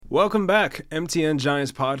Welcome back, MTN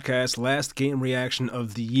Giants podcast, last game reaction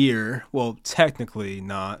of the year. Well, technically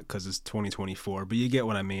not, because it's 2024, but you get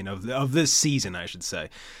what I mean, of this season, I should say.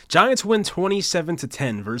 Giants win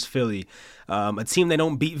 27-10 versus Philly, a team they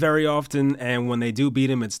don't beat very often, and when they do beat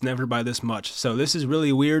them, it's never by this much. So this is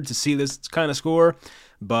really weird to see this kind of score.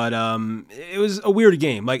 But it was a weird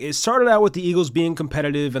game. Like, it started out with the Eagles being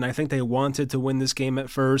competitive, and I think they wanted to win this game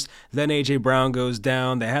at first. Then A.J. Brown goes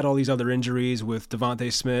down. They had all these other injuries with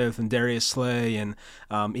Devontae Smith and Darius Slay, and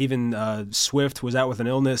even Swift was out with an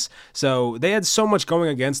illness. So they had so much going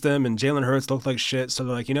against them, and Jalen Hurts looked like shit. So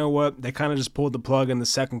they're like, you know what? They kind of just pulled the plug in the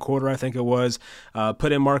second quarter, I think it was,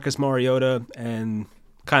 put in Marcus Mariota, and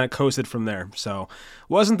kind of coasted from there. So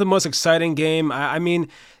wasn't the most exciting game. I mean,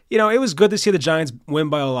 you know, it was good to see the Giants win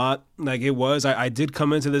by a lot, like it was. I did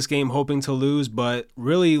come into this game hoping to lose, but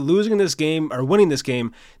really losing this game, or winning this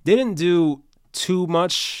game, didn't do too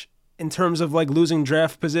much in terms of like losing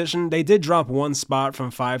draft position. They did drop one spot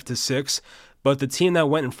from 5 to 6, but the team that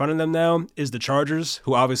went in front of them now is the Chargers,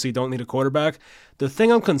 who obviously don't need a quarterback. The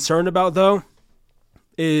thing I'm concerned about, though,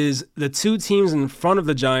 is the two teams in front of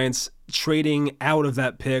the Giants trading out of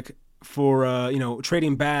that pick for,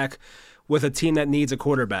 trading back with a team that needs a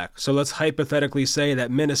quarterback. So let's hypothetically say that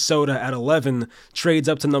Minnesota at 11 trades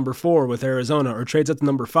up to number 4 with Arizona, or trades up to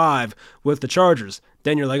number 5 with the Chargers.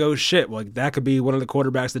 Then you're like, oh shit, well, that could be one of the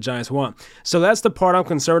quarterbacks the Giants want. So that's the part I'm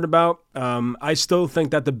concerned about. I still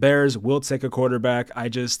think that the Bears will take a quarterback. I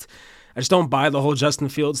just don't buy the whole Justin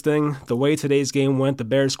Fields thing. The way today's game went, the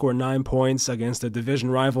Bears scored 9 points against a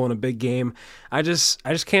division rival in a big game. I just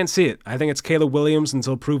can't see it. I think it's Caleb Williams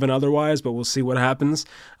until proven otherwise, but we'll see what happens.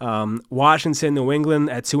 Washington, New England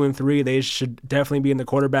at 2-3, they should definitely be in the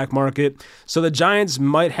quarterback market. So the Giants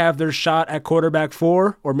might have their shot at quarterback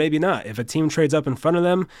 4, or maybe not. If a team trades up in front of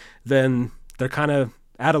them, then they're kind of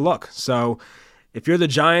out of luck. So if you're the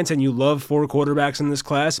Giants and you love 4 quarterbacks in this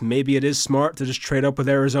class, maybe it is smart to just trade up with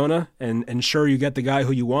Arizona and ensure you get the guy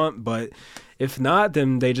who you want. But if not,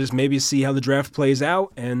 then they just maybe see how the draft plays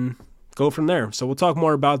out and go from there. So we'll talk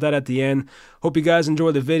more about that at the end. Hope you guys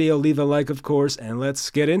enjoy the video. Leave a like, of course, and let's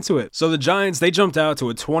get into it. So the Giants, they jumped out to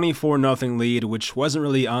a 24-0 lead, which wasn't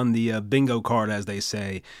really on the bingo card, as they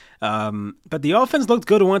say. But the offense looked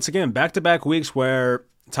good once again. Back-to-back weeks where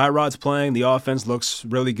Tyrod's playing, the offense looks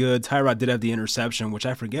really good. Tyrod did have the interception, which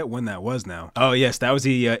I forget when that was now. Oh, yes, that was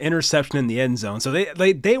the interception in the end zone. So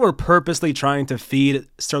they were purposely trying to feed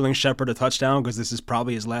Sterling Shepard a touchdown because this is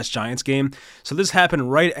probably his last Giants game. So this happened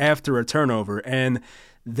right after a turnover, and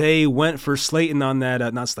they went for Slayton on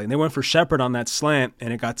that, not Slayton, they went for Shepard on that slant,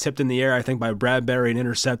 and it got tipped in the air, I think, by Bradbury and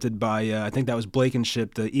intercepted by, I think that was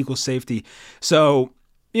Blankenship, the Eagles safety. So,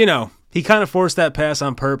 you know, he kind of forced that pass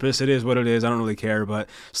on purpose. It is what it is. I don't really care, but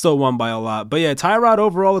still won by a lot. But yeah, Tyrod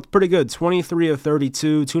overall looked pretty good. 23 of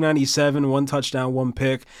 32, 297, 1 touchdown, 1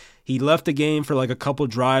 pick. He left the game for like a couple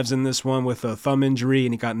drives in this one with a thumb injury,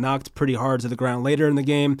 and he got knocked pretty hard to the ground later in the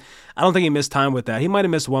game. I don't think he missed time with that. He might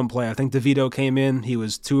have missed one play. I think DeVito came in. He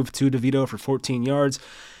was 2 of 2 DeVito for 14 yards.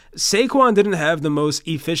 Saquon didn't have the most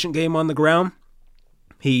efficient game on the ground.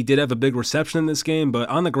 He did have a big reception in this game, but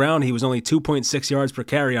on the ground, he was only 2.6 yards per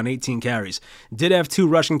carry on 18 carries. Did have 2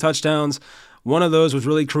 rushing touchdowns. One of those was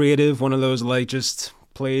really creative. One of those, like, just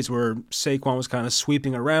plays where Saquon was kind of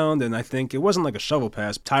sweeping around, and I think it wasn't like a shovel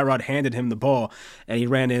pass. Tyrod handed him the ball, and he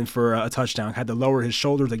ran in for a touchdown. Had to lower his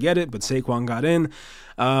shoulder to get it, but Saquon got in.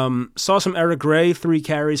 Saw some Eric Gray, 3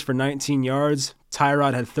 carries for 19 yards.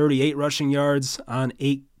 Tyrod had 38 rushing yards on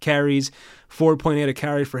 8 carries, 4.8 a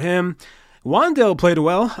carry for him. Wan'Dale played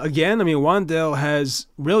well again. I mean, Wan'Dale has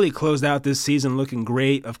really closed out this season looking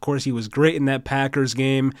great. Of course, he was great in that Packers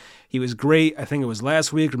game. He was great, I think it was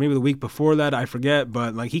last week or maybe the week before that, I forget.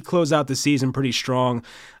 But like, he closed out the season pretty strong.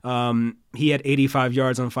 He had 85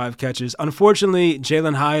 yards on 5 catches. Unfortunately,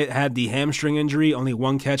 Jalen Hyatt had the hamstring injury, only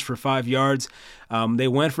 1 catch for 5 yards. They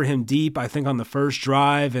went for him deep, I think, on the first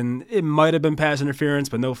drive, and it might have been pass interference,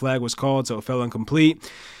 but no flag was called, so it fell incomplete.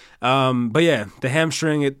 But yeah, the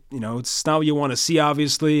hamstring, it's not what you want to see,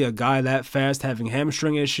 obviously. A guy that fast having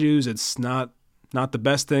hamstring issues, it's not the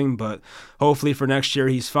best thing, but hopefully for next year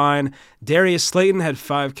he's fine. Darius Slayton had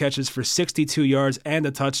 5 catches for 62 yards and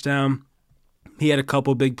a touchdown. He had a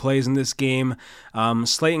couple big plays in this game.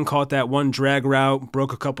 Slayton caught that one drag route,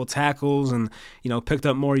 broke a couple tackles, and picked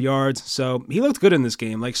up more yards. So he looked good in this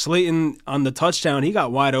game. Like, Slayton on the touchdown, he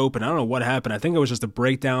got wide open. I don't know what happened. I think it was just a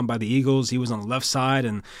breakdown by the Eagles. He was on the left side,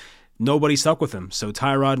 and nobody stuck with him. So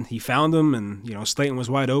Tyrod, he found him, and Slayton was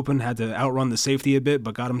wide open, had to outrun the safety a bit,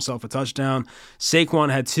 but got himself a touchdown.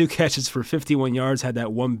 Saquon had 2 catches for 51 yards, had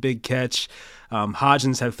that one big catch.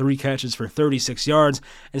 Hodgins had 3 catches for 36 yards,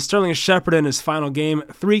 and Sterling Shepard in his final game,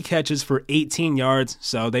 3 catches for 18 yards.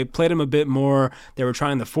 So they played him a bit more. They were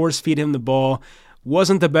trying to force feed him the ball.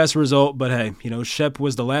 Wasn't the best result, but hey, Shep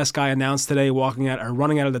was the last guy announced today running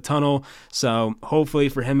out of the tunnel. So hopefully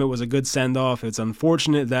for him it was a good send-off. It's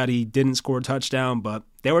unfortunate that he didn't score a touchdown, but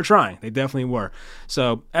they were trying. They definitely were.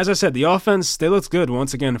 So, as I said, the offense, they looked good.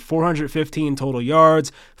 Once again, 415 total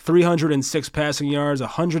yards, 306 passing yards,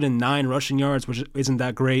 109 rushing yards, which isn't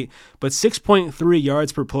that great, but 6.3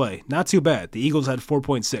 yards per play. Not too bad. The Eagles had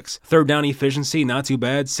 4.6. Third down efficiency, not too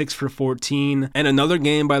bad, 6 for 14. And another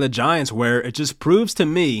game by the Giants where it just proves to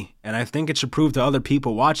me, and I think it should prove to other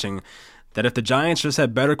people watching, that if the Giants just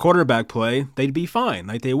had better quarterback play, they'd be fine.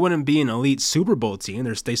 Like, they wouldn't be an elite Super Bowl team.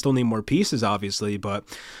 They still need more pieces, obviously, but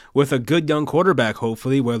with a good young quarterback,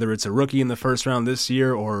 hopefully, whether it's a rookie in the first round this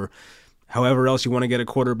year or however else you want to get a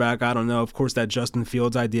quarterback, I don't know. Of course, that Justin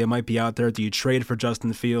Fields idea might be out there. Do you trade for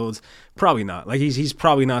Justin Fields? Probably not. Like, he's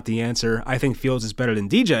probably not the answer. I think Fields is better than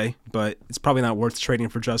DJ, but it's probably not worth trading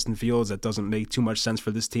for Justin Fields. That doesn't make too much sense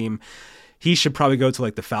for this team. He should probably go to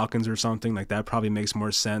like the Falcons or something. Like, that probably makes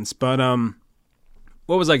more sense. But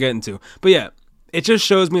what was I getting to? But yeah, it just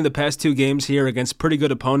shows me the past 2 games here against pretty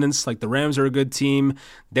good opponents. Like, the Rams are a good team.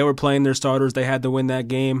 They were playing their starters. They had to win that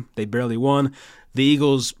game. They barely won. The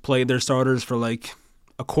Eagles played their starters for like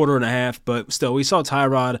a quarter and a half, but still, we saw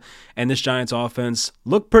Tyrod and this Giants offense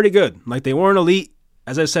look pretty good. Like, they weren't elite.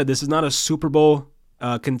 As I said, this is not a Super Bowl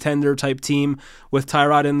contender type team with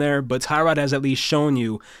Tyrod in there, but Tyrod has at least shown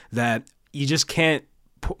you that you just can't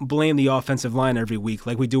blame the offensive line every week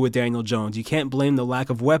like we do with Daniel Jones. You can't blame the lack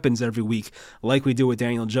of weapons every week like we do with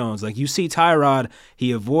Daniel Jones. Like, you see Tyrod,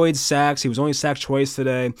 he avoids sacks. He was only sacked twice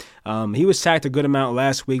today. He was sacked a good amount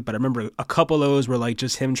last week, but I remember a couple of those were like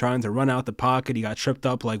just him trying to run out the pocket. He got tripped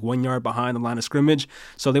up like 1 yard behind the line of scrimmage,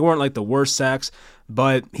 so they weren't like the worst sacks.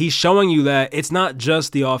 But he's showing you that it's not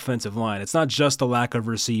just the offensive line. It's not just the lack of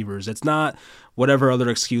receivers. It's not whatever other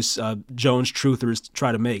excuse Jones truthers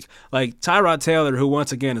try to make. Like, Tyrod Taylor, who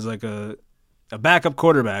once again is like a backup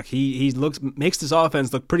quarterback, he makes this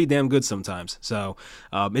offense look pretty damn good sometimes. So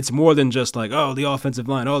it's more than just like, oh, the offensive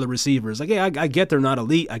line, oh, the receivers. Like, yeah, I get they're not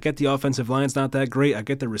elite. I get the offensive line's not that great. I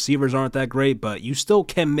get the receivers aren't that great, but you still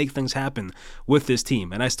can make things happen with this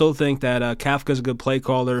team. And I still think that Kafka's a good play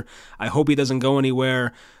caller. I hope he doesn't go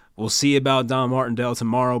anywhere. We'll see about Don Martindale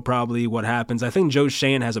tomorrow, probably, what happens. I think Joe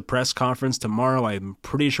Schoen has a press conference tomorrow. I'm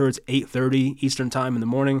pretty sure it's 8:30 Eastern time in the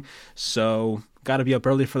morning. So got to be up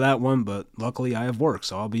early for that one, but luckily I have work,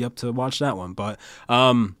 so I'll be up to watch that one. But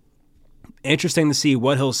interesting to see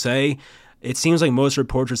what he'll say. It seems like most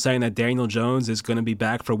reports are saying that Daniel Jones is going to be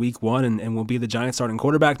back for week 1 and will be the Giants starting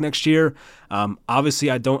quarterback next year. Obviously,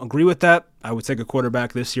 I don't agree with that. I would take a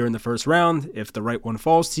quarterback this year in the first round if the right one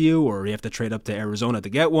falls to you, or you have to trade up to Arizona to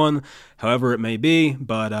get one, however it may be.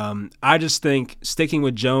 But I just think sticking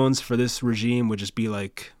with Jones for this regime would just be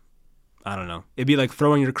like, I don't know. It'd be like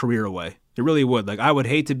throwing your career away. It really would. Like, I would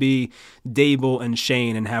hate to be Dable and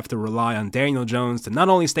Shane and have to rely on Daniel Jones to not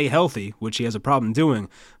only stay healthy, which he has a problem doing,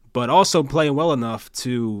 but also play well enough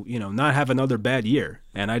to, not have another bad year.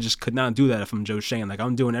 And I just could not do that if I'm Joe Schoen. Like,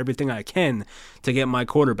 I'm doing everything I can to get my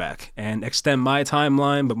quarterback and extend my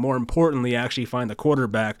timeline, but more importantly, actually find a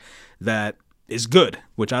quarterback that is good,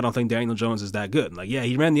 which I don't think Daniel Jones is that good. Like, yeah,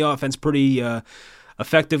 he ran the offense pretty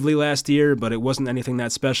effectively last year, but it wasn't anything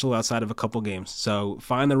that special outside of a couple games. So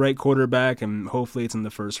find the right quarterback, and hopefully it's in the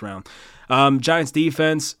first round. Giants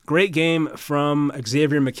defense, great game from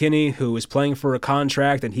Xavier McKinney, who is playing for a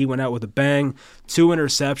contract, and he went out with a bang. 2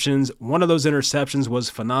 interceptions. One of those interceptions was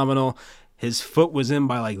phenomenal. His foot was in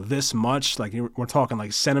by like this much. Like, we're talking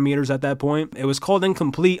like centimeters at that point. It was called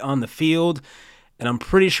incomplete on the field, and I'm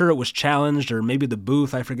pretty sure it was challenged, or maybe the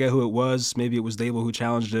booth, I forget who it was. Maybe it was Dable who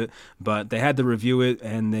challenged it, but they had to review it,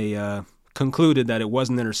 and they concluded that it was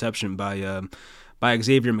an interception by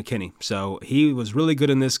Xavier McKinney. So he was really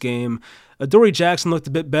good in this game. Adoree Jackson looked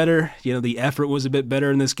a bit better. The effort was a bit better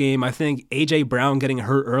in this game. I think A.J. Brown getting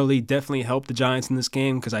hurt early definitely helped the Giants in this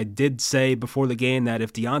game, because I did say before the game that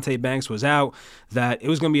if Deonte Banks was out, that it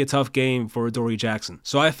was going to be a tough game for Adoree Jackson.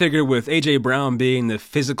 So I figured with A.J. Brown being the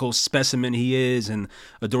physical specimen he is, and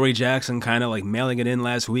Adoree Jackson kind of like mailing it in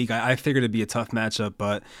last week, I figured it'd be a tough matchup.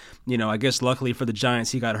 But, I guess luckily for the Giants,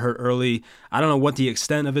 he got hurt early. I don't know what the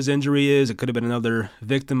extent of his injury is. It could have been another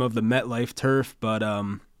victim of the MetLife turf, but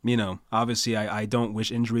Obviously I don't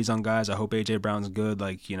wish injuries on guys. I hope A.J. Brown's good.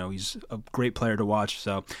 He's a great player to watch,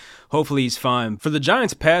 so hopefully he's fine. For the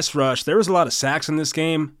Giants pass rush, there was a lot of sacks in this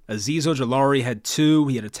game. Azeez Ojulari had 2.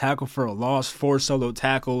 He had a tackle for a loss, 4 solo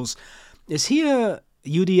tackles. Is he a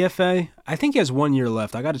UDFA? I think he has 1 year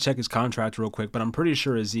left. I got to check his contract real quick, but I'm pretty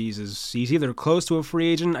sure he's either close to a free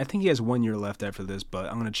agent. I think he has 1 year left after this, but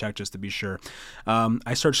I'm going to check just to be sure.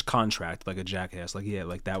 I searched contract like a jackass.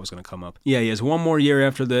 Like that was going to come up. Yeah, he has 1 more year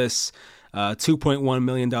after this. $2.1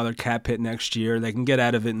 million cap hit next year. They can get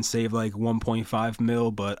out of it and save like 1.5 mil,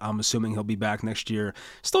 but I'm assuming he'll be back next year.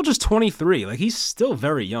 Still just 23. Like, he's still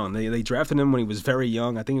very young. They drafted him when he was very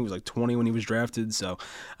young. I think he was like 20 when he was drafted. So,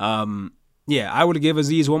 yeah, I would give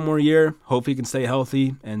Azeez 1 more year. Hope he can stay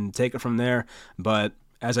healthy and take it from there. But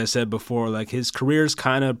as I said before, like, his career's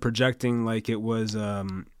kind of projecting like it was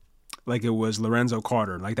Lorenzo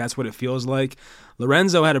Carter. Like, that's what it feels like.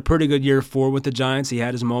 Lorenzo had a pretty good year 4 with the Giants. He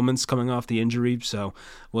had his moments coming off the injury, so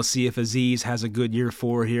we'll see if Azeez has a good year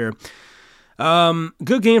 4 here.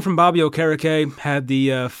 Good game from Bobby Okereke. Had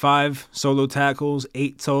the 5 solo tackles,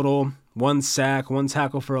 8 total, 1 sack, 1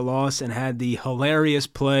 tackle for a loss, and had the hilarious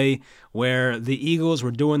play where the Eagles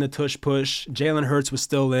were doing the tush push. Jalen Hurts was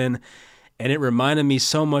still in, and it reminded me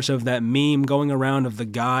so much of that meme going around of the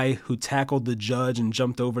guy who tackled the judge and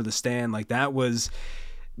jumped over the stand. Like, that was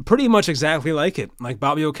pretty much exactly like it. Like,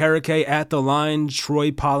 Bobby Okereke at the line,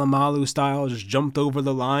 Troy Polamalu style, just jumped over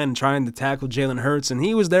the line trying to tackle Jalen Hurts, and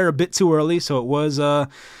he was there a bit too early, so it was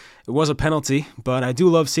a penalty. But I do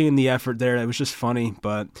love seeing the effort there. It was just funny.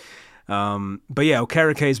 But yeah,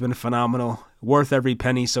 Okereke's been phenomenal. Worth every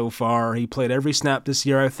penny so far. He played every snap this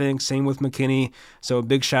year, I think. Same with McKinney. So a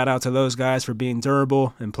big shout out to those guys for being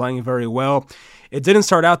durable and playing very well. It didn't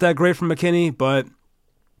start out that great for McKinney, but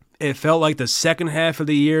it felt like the second half of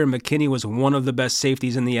the year, McKinney was one of the best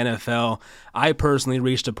safeties in the NFL. I personally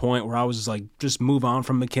reached a point where I was like, just move on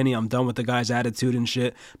from McKinney. I'm done with the guy's attitude and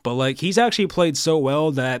shit. But like, he's actually played so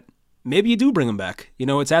well that maybe you do bring him back.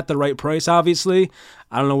 It's at the right price, obviously.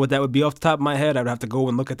 I don't know what that would be off the top of my head. I would have to go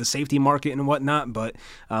and look at the safety market and whatnot, but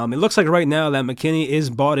it looks like right now that McKinney is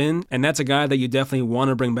bought in, and that's a guy that you definitely want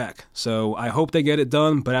to bring back. So I hope they get it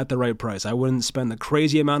done, but at the right price. I wouldn't spend a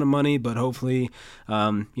crazy amount of money, but hopefully,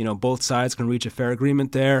 both sides can reach a fair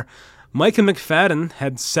agreement there. Micah McFadden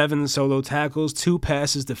had 7 solo tackles, 2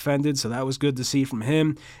 passes defended, so that was good to see from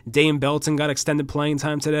him. Dane Belton got extended playing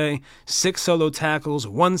time today. 6 solo tackles,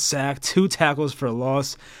 1 sack, 2 tackles for a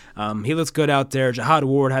loss. He looks good out there. Jihad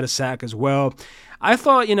Ward had a sack as well. I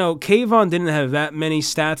thought, Kayvon didn't have that many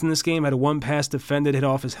stats in this game. Had 1 pass defended, hit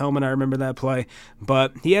off his helmet. I remember that play.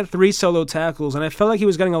 But he had 3 solo tackles, and I felt like he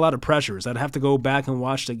was getting a lot of pressures. I'd have to go back and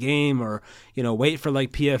watch the game or, wait for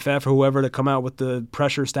like PFF or whoever to come out with the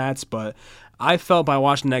pressure stats. But I felt by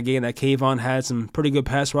watching that game that Kayvon had some pretty good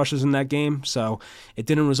pass rushes in that game. So it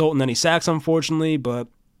didn't result in any sacks, unfortunately, but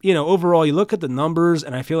overall, you look at the numbers,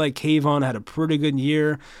 and I feel like Kayvon had a pretty good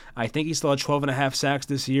year. I think he still had 12.5 sacks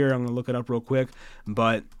this year. I'm going to look it up real quick.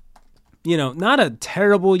 But, not a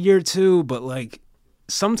terrible year, too, but, like,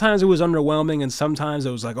 sometimes it was underwhelming, and sometimes it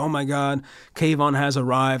was like, oh, my God, Kayvon has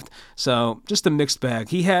arrived. So, just a mixed bag.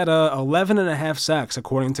 He had 11.5 sacks,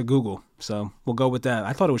 according to Google. So, we'll go with that.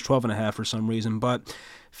 I thought it was 12.5 for some reason, but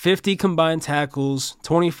 50 combined tackles,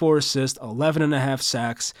 24 assists, 11.5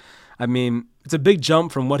 sacks. I mean, it's a big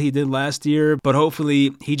jump from what he did last year, but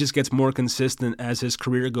hopefully he just gets more consistent as his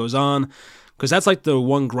career goes on, because that's like the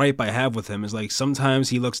one gripe I have with him is like sometimes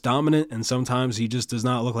he looks dominant and sometimes he just does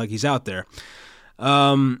not look like he's out there.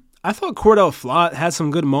 I thought Cordell Flott had some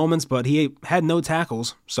good moments, but he had no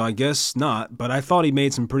tackles, so I guess not, but I thought he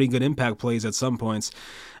made some pretty good impact plays at some points.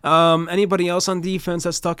 Anybody else on defense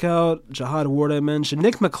that stuck out? Jihad Ward I mentioned.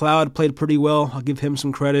 Nick McLeod played pretty well. I'll give him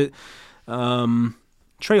some credit.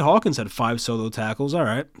 Trey Hawkins had 5 solo tackles. All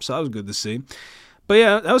right, so that was good to see. But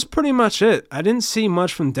yeah, that was pretty much it. I didn't see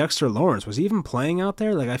much from Dexter Lawrence. Was he even playing out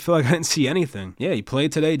there? Like, I feel like I didn't see anything. Yeah, he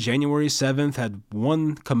played today, January 7th, had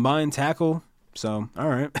 1 combined tackle. So, all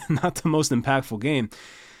right, not the most impactful game.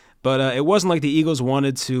 But it wasn't like the Eagles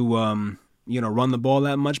wanted to, run the ball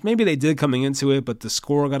that much. Maybe they did coming into it, but the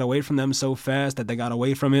score got away from them so fast that they got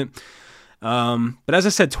away from it. But as I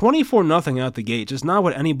said, 24-0 out the gate, just not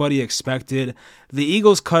what anybody expected. The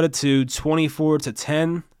Eagles cut it to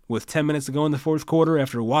 24-10 with 10 minutes to go in the fourth quarter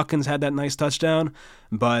after Watkins had that nice touchdown,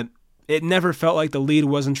 but it never felt like the lead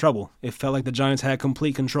was in trouble. It felt like the Giants had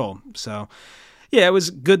complete control. So, yeah, it was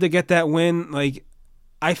good to get that win. Like,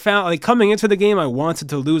 I found, like, coming into the game, I wanted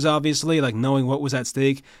to lose, obviously, like, knowing what was at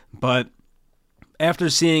stake, but after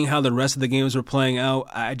seeing how the rest of the games were playing out,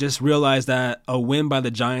 I just realized that a win by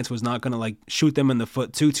the Giants was not going to shoot them in the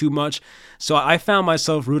foot too much. So I found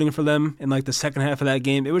myself rooting for them in the second half of that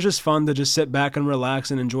game. It was just fun to just sit back and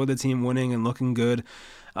relax and enjoy the team winning and looking good.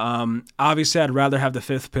 Obviously, I'd rather have the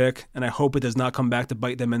 5th pick, and I hope it does not come back to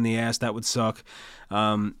bite them in the ass. That would suck.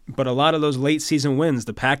 But a lot of those late season wins,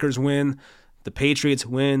 the Packers win, the Patriots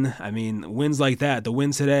win. I mean, wins like that, the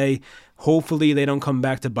win today, hopefully they don't come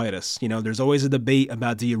back to bite us. There's always a debate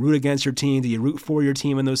about, do you root against your team? Do you root for your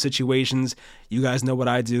team in those situations? You guys know what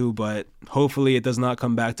I do, but hopefully it does not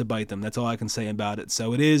come back to bite them. That's all I can say about it.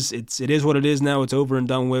 So it is what it is now. It's over and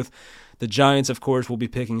done with. The Giants, of course, will be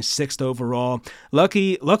picking 6th overall.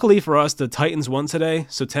 Luckily for us, the Titans won today.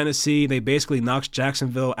 So Tennessee, they basically knocked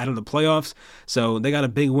Jacksonville out of the playoffs. So they got a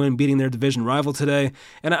big win beating their division rival today.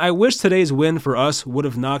 And I wish today's win for us would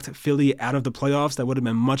have knocked Philly out of the playoffs. That would have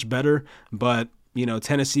been much better. But,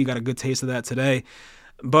 Tennessee got a good taste of that today.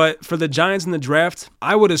 But for the Giants in the draft,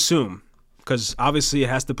 I would assume, because obviously it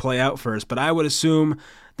has to play out first, but I would assume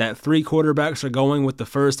that 3 quarterbacks are going with the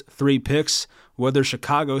first 3 picks, whether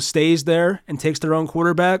Chicago stays there and takes their own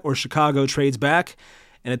quarterback or Chicago trades back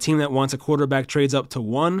and a team that wants a quarterback trades up to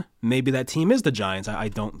 1. Maybe that team is the Giants. I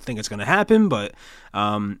don't think it's going to happen, but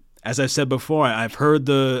as I've said before, I've heard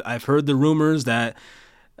the rumors that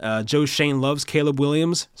Joe Schoen loves Caleb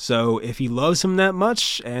Williams. So if he loves him that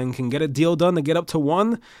much and can get a deal done to get up to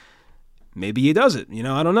 1, maybe he does it.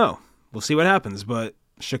 I don't know. We'll see what happens, but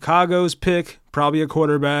Chicago's pick, probably a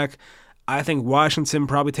quarterback. I think Washington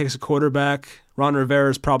probably takes a quarterback. Ron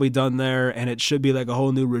Rivera's probably done there, and it should be like a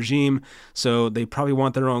whole new regime. So they probably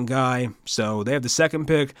want their own guy. So they have the 2nd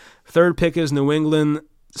pick. 3rd pick is New England.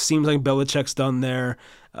 Seems like Belichick's done there.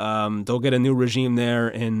 They'll get a new regime there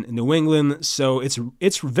in New England. So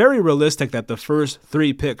it's very realistic that the first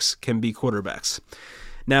 3 picks can be quarterbacks.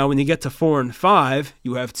 Now, when you get to 4 and 5,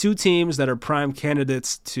 you have 2 teams that are prime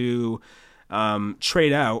candidates to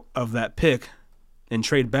trade out of that pick and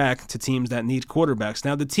trade back to teams that need quarterbacks.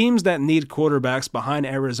 Now, the teams that need quarterbacks behind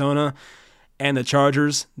Arizona and the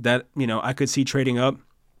Chargers that, I could see trading up.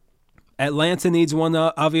 Atlanta needs one,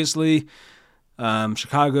 obviously.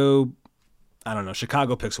 Chicago, I don't know.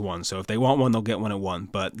 Chicago picks 1, so if they want one, they'll get one at 1.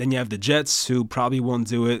 But then you have the Jets, who probably won't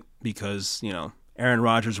do it because, Aaron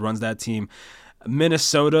Rodgers runs that team.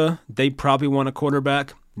 Minnesota, they probably want a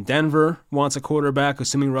quarterback. Denver wants a quarterback,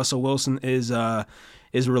 assuming Russell Wilson is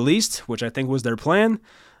released, which I think was their plan.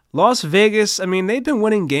 Las Vegas, I mean, they've been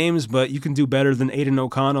winning games, but you can do better than Aiden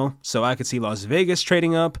O'Connell, so I could see Las Vegas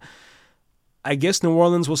trading up. I guess New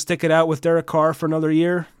Orleans will stick it out with Derek Carr for another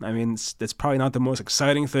year. I mean, that's probably not the most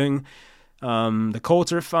exciting thing. The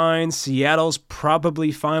Colts are fine. Seattle's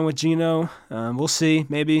probably fine with Geno. We'll see,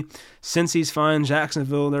 maybe. Cincy's fine.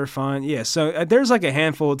 Jacksonville, they're fine. Yeah, so there's a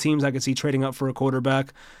handful of teams I could see trading up for a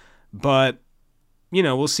quarterback, but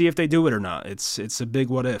we'll see if they do it or not. It's a big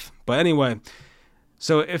what if. But anyway,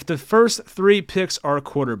 so if the first 3 picks are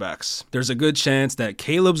quarterbacks, there's a good chance that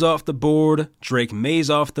Caleb's off the board, Drake May's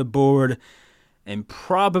off the board, and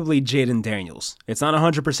probably Jaden Daniels. It's not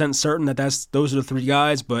 100% certain that those are the 3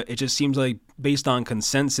 guys, but it just seems like based on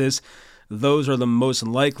consensus, those are the most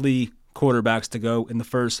likely quarterbacks to go in the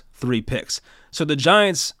first 3 picks. So the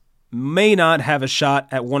Giants may not have a shot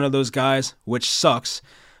at one of those guys, which sucks,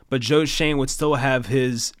 but Joe Schoen would still have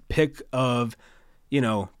his pick of,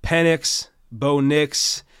 Penix, Bo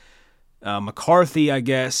Nix, McCarthy, I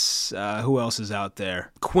guess. Who else is out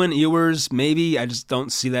there? Quinn Ewers, maybe. I just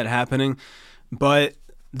don't see that happening. But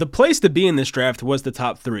the place to be in this draft was the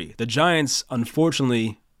top 3. The Giants,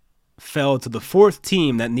 unfortunately, fell to the 4th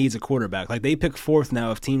team that needs a quarterback. They pick 4th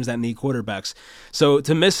now of teams that need quarterbacks. So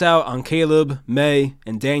to miss out on Caleb, May,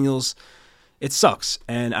 and Daniels, it sucks.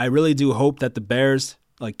 And I really do hope that the Bears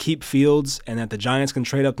keep Fields and that the Giants can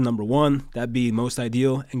trade up to number 1. That'd be most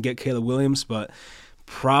ideal and get Caleb Williams, but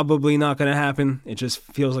probably not going to happen. It just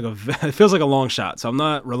feels like a long shot. So I'm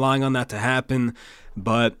not relying on that to happen,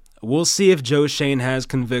 but we'll see if Joe Schoen has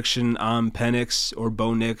conviction on Penix or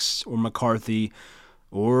Bo Nix or McCarthy,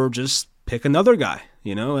 or just pick another guy.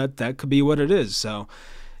 That could be what it is. So,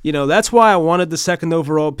 that's why I wanted the 2nd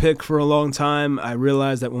overall pick for a long time. I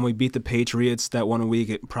realized that when we beat the Patriots that one week,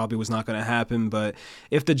 it probably was not going to happen. But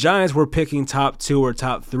if the Giants were picking top 2 or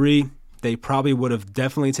top 3, they probably would have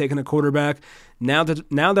definitely taken a quarterback. Now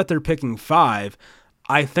that they're picking 5,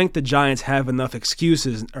 I think the Giants have enough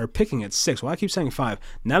excuses, or picking at 6. Well, I keep saying 5.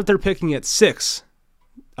 Now that they're picking at 6,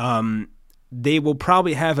 they will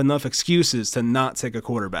probably have enough excuses to not take a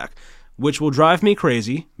quarterback, which will drive me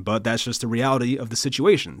crazy, but that's just the reality of the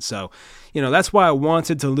situation. So, that's why I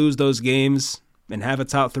wanted to lose those games. and have a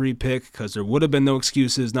top 3 pick because there would have been no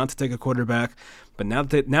excuses not to take a quarterback. But now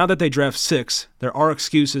that they draft 6, there are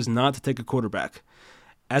excuses not to take a quarterback.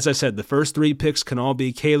 As I said, the first 3 picks can all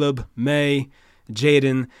be Caleb, May,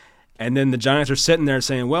 Jaden, and then the Giants are sitting there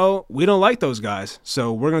saying, well, we don't like those guys,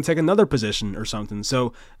 so we're going to take another position or something.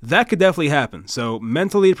 So that could definitely happen. So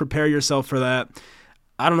mentally prepare yourself for that.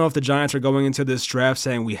 I don't know if the Giants are going into this draft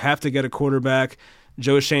saying we have to get a quarterback.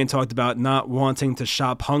 Joe Schoen talked about not wanting to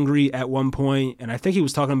shop hungry at one point, and I think he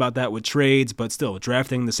was talking about that with trades, but still,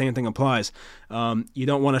 drafting, the same thing applies. You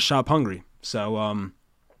don't want to shop hungry. So,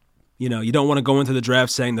 you don't want to go into the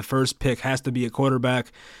draft saying the first pick has to be a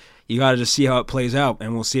quarterback. You got to just see how it plays out,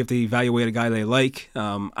 and we'll see if they evaluate a guy they like.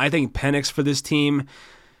 I think Penix for this team,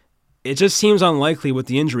 it just seems unlikely with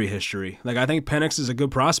the injury history. Like, I think Penix is a good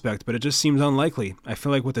prospect, but it just seems unlikely. I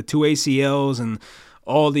feel like with the 2 ACLs and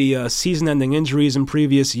all the season-ending injuries in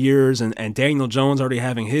previous years and Daniel Jones already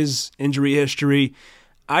having his injury history,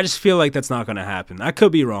 I just feel like that's not going to happen. I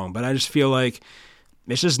could be wrong, but I just feel like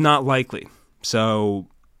it's just not likely. So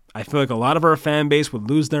I feel like a lot of our fan base would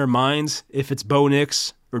lose their minds if it's Bo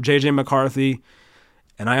Nix or J.J. McCarthy,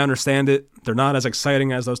 and I understand it. They're not as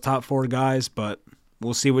exciting as those top 4 guys, but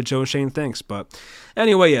we'll see what Joe Schoen thinks. But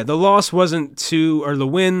anyway, yeah, the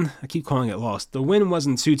win, I keep calling it loss. The win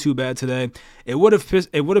wasn't too bad today. It would have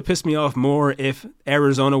pissed me off more if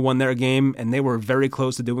Arizona won their game, and they were very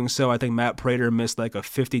close to doing so. I think Matt Prater missed like a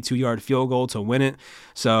 52-yard field goal to win it.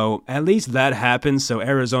 So at least that happened. So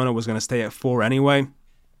Arizona was going to stay at 4 anyway.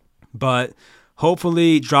 But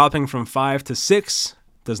hopefully dropping from 5 to 6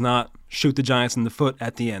 does not shoot the Giants in the foot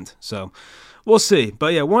at the end. So we'll see.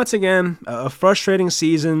 But yeah, once again, a frustrating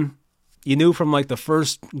season. You knew from like the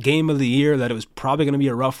first game of the year that it was probably going to be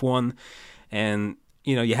a rough one. And,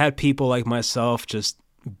 you had people like myself just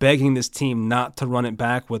begging this team not to run it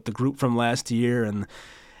back with the group from last year. And,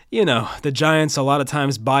 the Giants a lot of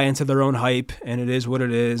times buy into their own hype, and it is what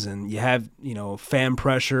it is. And you have, fan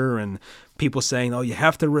pressure and people saying, oh, you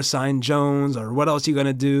have to resign Jones, or what else are you going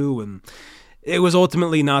to do? And it was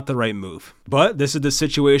ultimately not the right move. But this is the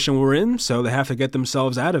situation we're in, so they have to get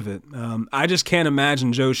themselves out of it. I just can't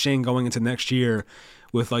imagine Joe Schoen going into next year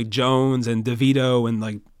with like Jones and DeVito and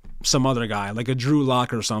like some other guy, like a Drew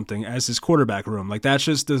Lock or something, as his quarterback room. Like, that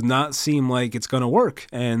just does not seem like it's going to work.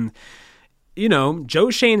 And,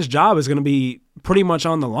 Joe Schoen's job is going to be pretty much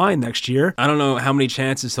on the line next year. I don't know how many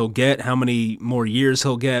chances he'll get, how many more years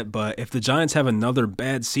he'll get, but if the Giants have another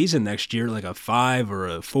bad season next year, like a 5 or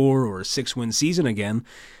a 4 or a 6-win season again,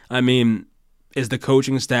 I mean, is the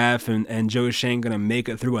coaching staff and Joe Schoen going to make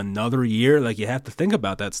it through another year? Like, you have to think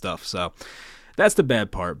about that stuff. So that's the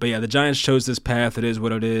bad part. But yeah, the Giants chose this path. It is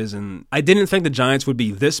what it is. And I didn't think the Giants would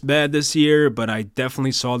be this bad this year, but I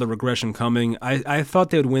definitely saw the regression coming. I thought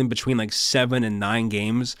they would win between like 7 and 9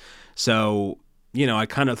 games. So, I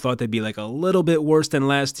kind of thought they'd be like a little bit worse than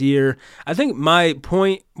last year. I think my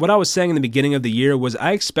point, what I was saying in the beginning of the year, was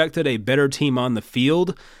I expected a better team on the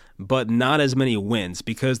field, but not as many wins,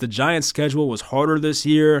 because the Giants' schedule was harder this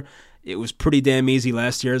year. It was pretty damn easy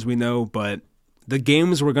last year, as we know, but the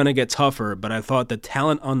games were going to get tougher, but I thought the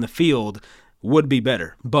talent on the field would be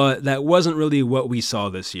better. But that wasn't really what we saw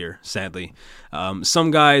this year, sadly.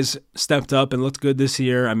 Some guys stepped up and looked good this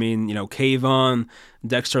year. I mean, Kayvon,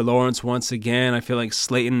 Dexter Lawrence once again. I feel like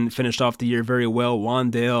Slayton finished off the year very well.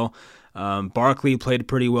 Wandale, Barkley played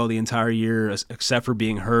pretty well the entire year, except for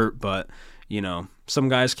being hurt. But, some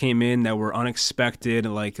guys came in that were unexpected,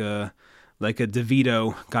 like a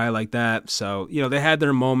DeVito guy like that. So, they had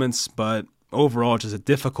their moments, but overall, just a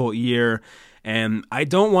difficult year. And I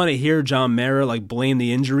don't want to hear John Mara blame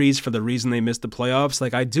the injuries for the reason they missed the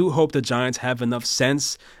playoffs. I do hope the Giants have enough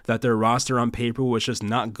sense that their roster on paper was just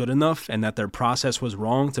not good enough and that their process was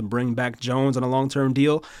wrong to bring back Jones on a long-term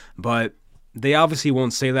deal. But they obviously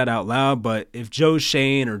won't say that out loud. But if Joe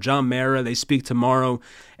Schoen or John Mara, they speak tomorrow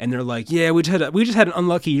and they're like, yeah, we just had an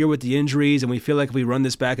unlucky year with the injuries and we feel like if we run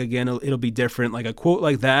this back again, it'll be different. Like, a quote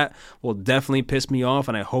like that will definitely piss me off,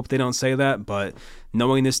 and I hope they don't say that. But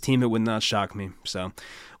knowing this team, it would not shock me. So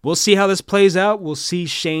we'll see how this plays out. We'll see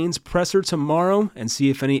Shane's presser tomorrow and see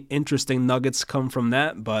if any interesting nuggets come from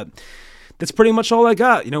that. But that's pretty much all I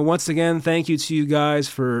got. Once again, thank you to you guys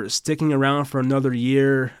for sticking around for another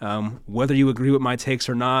year. Whether you agree with my takes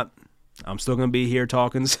or not, I'm still going to be here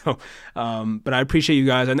talking. So, but I appreciate you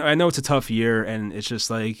guys. I know it's a tough year, and it's just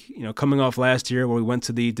coming off last year where we went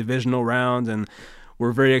to the divisional round, and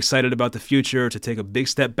we're very excited about the future. To take a big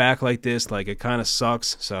step back like this, it kind of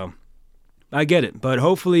sucks. So I get it, but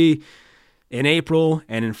hopefully in April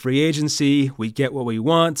and in free agency, we get what we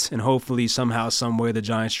want, and hopefully somehow, someway, the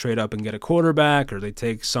Giants trade up and get a quarterback, or they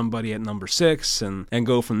take somebody at number 6 and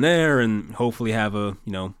go from there, and hopefully have a,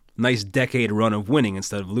 nice decade run of winning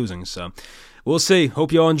instead of losing. So we'll see.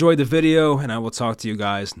 Hope you all enjoyed the video, and I will talk to you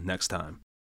guys next time.